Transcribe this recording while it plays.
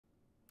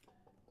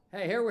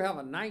Hey, here we have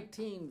a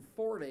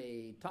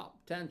 1940 top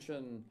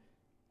tension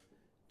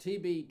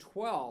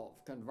TB12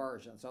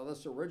 conversion. So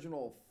this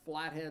original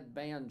flathead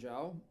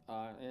banjo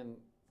in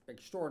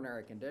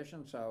extraordinary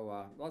condition.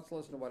 So let's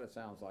listen to what it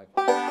sounds like.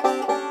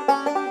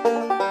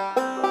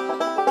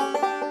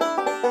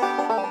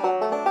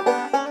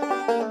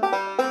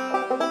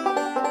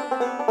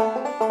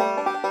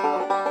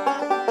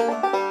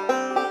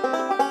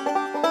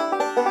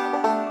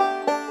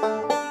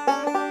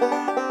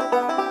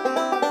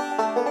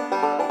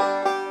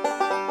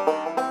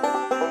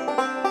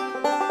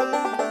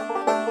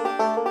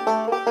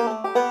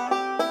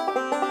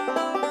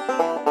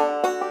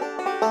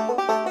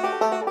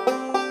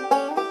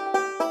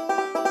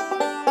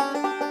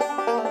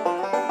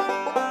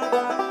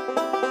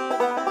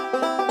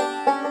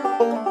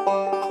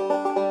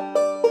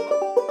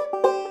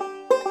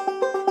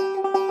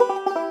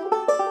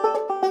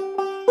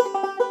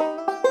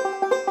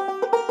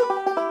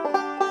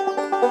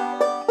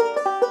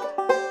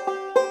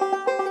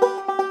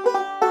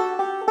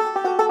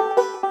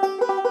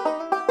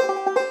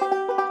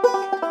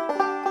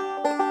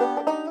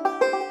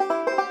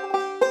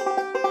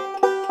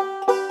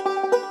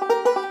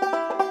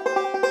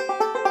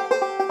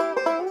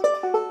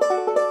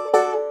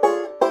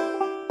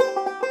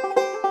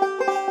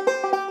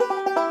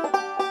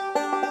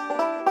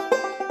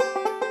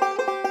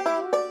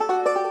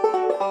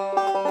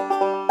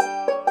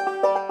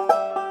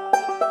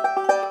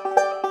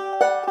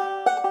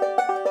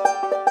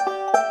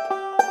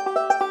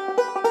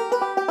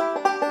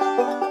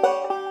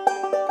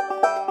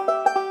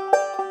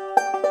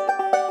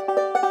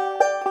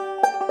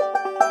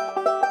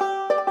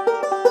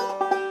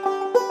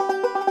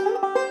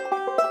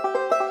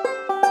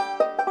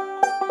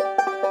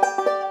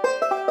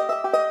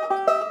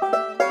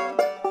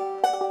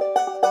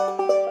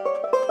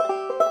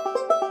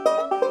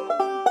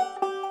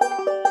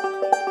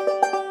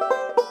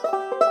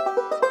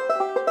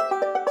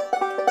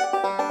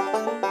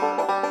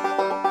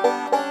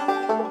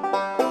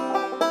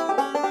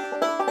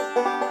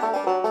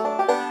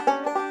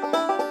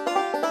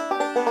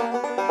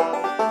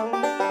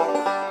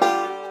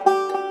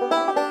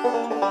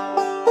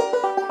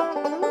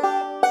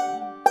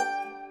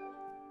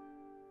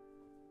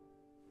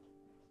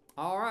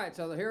 All right,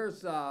 so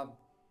here's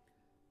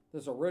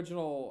this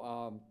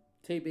original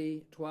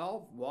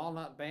TB12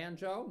 walnut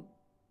banjo,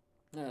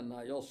 and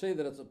you'll see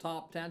that it's a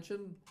top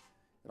tension.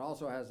 It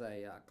also has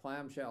a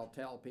clamshell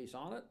tailpiece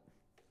on it,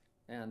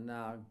 and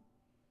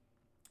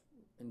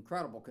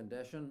incredible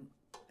condition.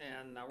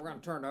 And we're going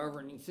to turn it over,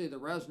 and you can see the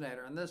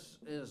resonator, and this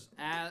is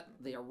at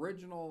the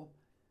original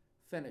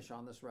finish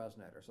on this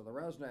resonator. So the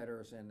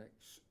resonator is in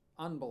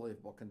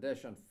unbelievable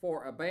condition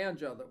for a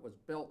banjo that was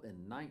built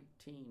in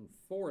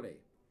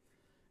 1940.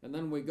 And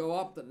then we go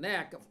up the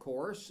neck, of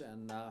course,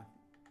 and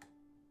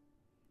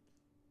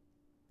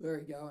there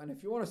you go. And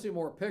if you want to see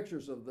more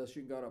pictures of this,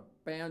 you can go to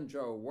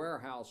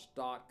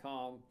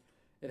banjowarehouse.com.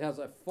 It has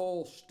a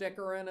full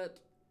sticker in it.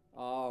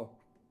 It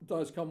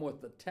does come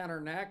with the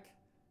tenor neck,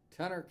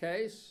 tenor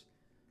case,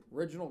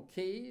 original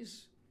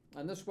keys,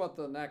 and this is what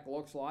the neck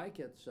looks like.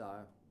 It's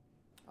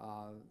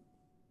the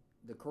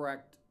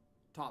correct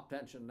top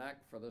tension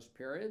neck for this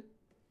period.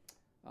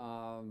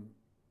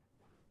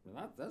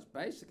 That's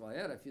basically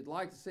it. If you'd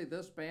like to see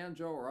this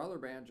banjo or other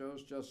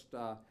banjos, just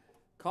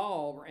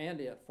call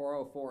Andy at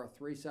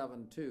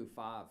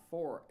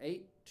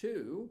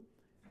 404-372-5482.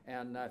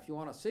 And if you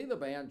want to see the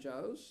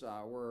banjos,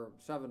 we're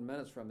 7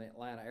 minutes from the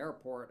Atlanta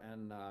airport,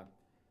 and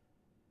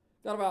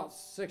got about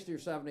 60 or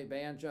 70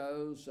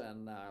 banjos.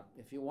 And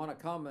if you want to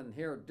come and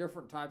hear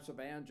different types of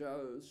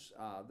banjos,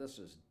 this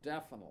is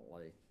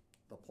definitely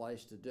the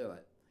place to do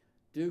it.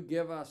 Do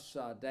give us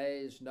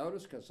days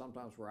notice, because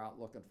sometimes we're out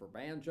looking for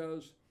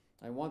banjos.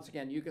 And once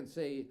again, you can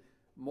see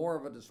more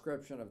of a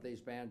description of these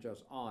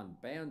banjos on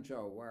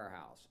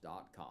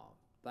banjowarehouse.com.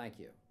 Thank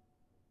you.